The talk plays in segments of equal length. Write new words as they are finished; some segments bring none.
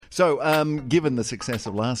So, given the success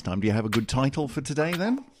of last time, do you have a good title for today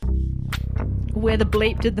then? Where the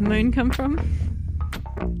bleep did the moon come from?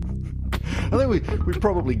 I think we've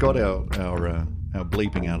probably got our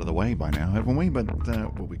bleeping out of the way by now, haven't we? But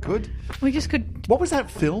well, we could. We just could. What was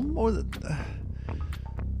that film? Or was it?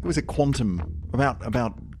 It was a quantum about.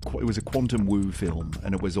 It was a quantum woo film,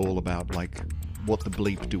 and it was all about like what the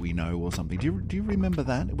bleep do we know or something. Do you remember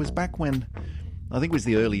that? It was back when I think it was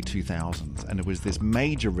the early 2000s, and it was this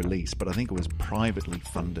major release, but I think it was privately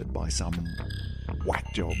funded by some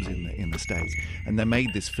whack jobs in the States, and they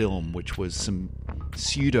made this film which was some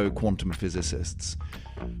pseudo quantum physicists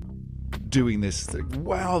doing this thing.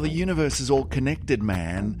 Wow, the universe is all connected,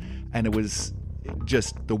 man. And it was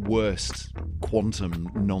just the worst quantum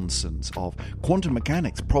nonsense of quantum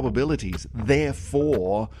mechanics, probabilities,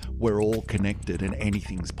 therefore we're all connected and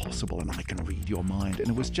anything's possible and I can read your mind. And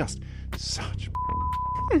it was just such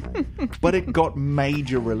but it got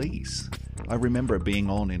major release. I remember it being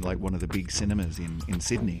on in like one of the big cinemas in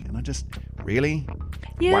Sydney, and I just, really?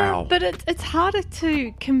 Yeah, wow. But it's harder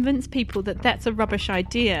to convince people that that's a rubbish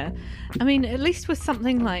idea. I mean, at least with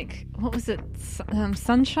something like, what was it,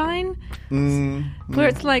 Sunshine? Where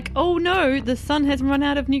it's like, oh no, the sun has run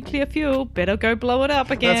out of nuclear fuel, better go blow it up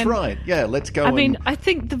again. That's right, yeah, let's go. I mean, I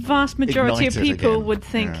think the vast majority of people again. would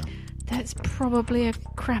think, that's probably a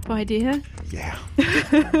crap idea. Yeah.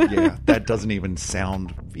 Yeah, that doesn't even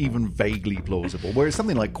sound even vaguely plausible. Whereas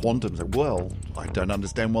something like quantum's like, well, I don't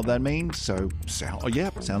understand what that means, so sounds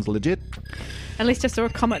legit. At least I saw a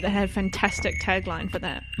comment that had a fantastic tagline for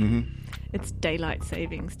that. Mm-hmm. It's daylight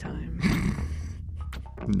savings time.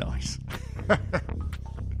 Nice.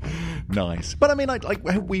 Nice. But I mean, like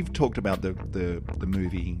we've talked about the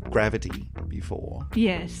movie Gravity before.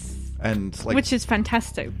 Yes. And like, which is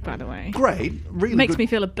fantastic, by the way. Great. Really makes good. Me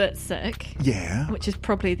feel a bit sick. Yeah. Which is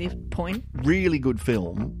probably the point. Really good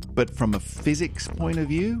film, but from a physics point of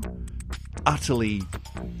view,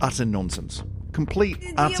 utter nonsense. Complete,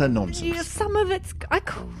 utter nonsense. Yeah, some of it's...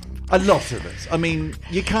 A lot of it. I mean,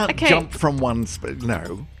 you can't jump from one...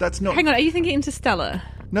 No, that's not... Hang on, are you thinking Interstellar?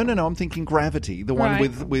 No, I'm thinking Gravity, the one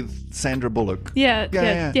with Sandra Bullock.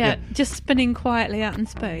 Yeah. Just spinning quietly out in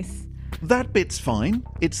space. That bit's fine.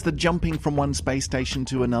 It's the jumping from one space station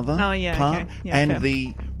to another part, okay. Yeah, and fair.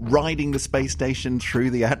 the riding the space station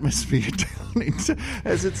through the atmosphere down into,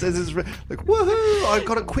 as it says, it's like, woohoo, I've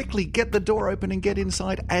got to quickly get the door open and get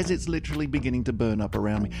inside as it's literally beginning to burn up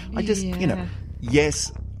around me. I just,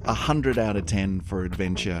 yes, 100 out of 10 for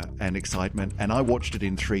adventure and excitement, and I watched it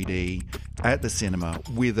in 3D at the cinema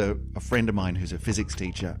with a friend of mine who's a physics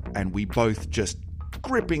teacher, and we both just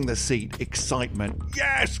gripping the seat, excitement.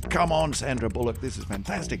 Yes, come on, Sandra Bullock, this is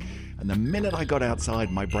fantastic. And the minute I got outside,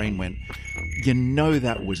 my brain went,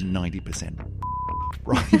 that was 90%.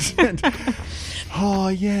 Right? And, oh,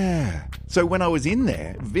 yeah. So when I was in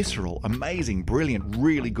there, visceral, amazing, brilliant,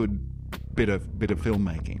 really good bit of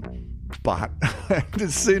filmmaking. But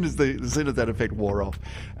as soon as that effect wore off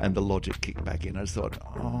and the logic kicked back in, I just thought,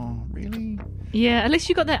 oh, really? Yeah, at least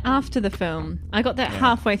you got that after the film. I got that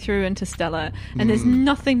halfway through Interstellar, and there's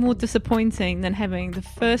nothing more disappointing than having the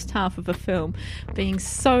first half of a film being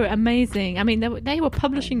so amazing. I mean, they were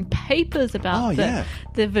publishing papers about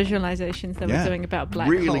the visualizations they were doing about black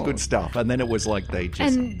holes. Really good stuff. And then it was like they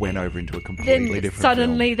just went over into a completely different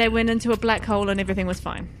suddenly film. They went into a black hole and everything was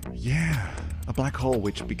fine. Yeah. A black hole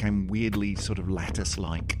which became weirdly sort of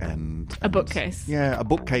lattice-like and a bookcase. Yeah, a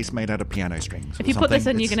bookcase made out of piano strings. If you put this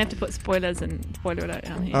in, you're going to have to put spoilers and spoiler it out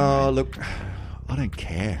down here. Oh, look, I don't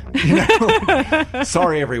care.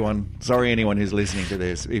 Sorry, everyone. Sorry, anyone who's listening to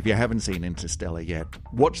this. If you haven't seen Interstellar yet,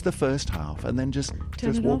 watch the first half and then just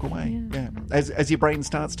walk away. Yeah. As your brain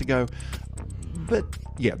starts to go, but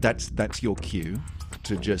yeah, that's your cue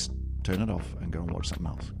to just turn it off and go and watch something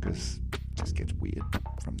else, because it just gets weird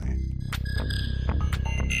from there.